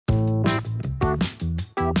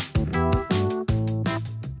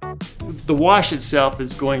The wash itself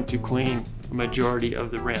is going to clean a majority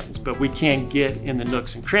of the rims, but we can't get in the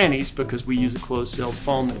nooks and crannies because we use a closed-celled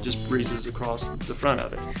foam that just breezes across the front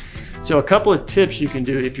of it. So a couple of tips you can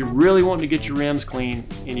do if you're really wanting to get your rims clean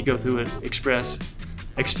and you go through an express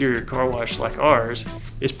exterior car wash like ours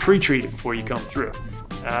is pre-treat it before you come through.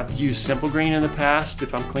 I've used Simple Green in the past.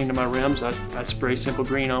 If I'm cleaning my rims, I spray Simple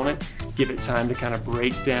Green on it, give it time to kind of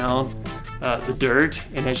break down the dirt,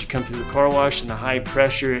 and as you come through the car wash and the high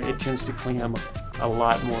pressure, it tends to clean them a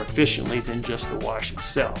lot more efficiently than just the wash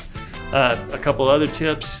itself. A couple other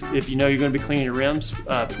tips: if you know you're going to be cleaning your rims,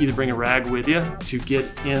 either bring a rag with you to get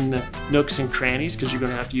in the nooks and crannies, because you're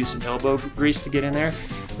going to have to use some elbow grease to get in there.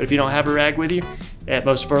 But if you don't have a rag with you, at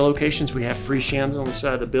most of our locations we have free shams on the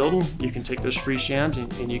side of the building. You can take those free shams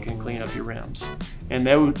and you can clean up your rims. And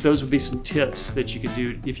those would be some tips that you could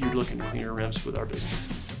do if you're looking to clean your rims with our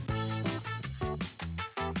business.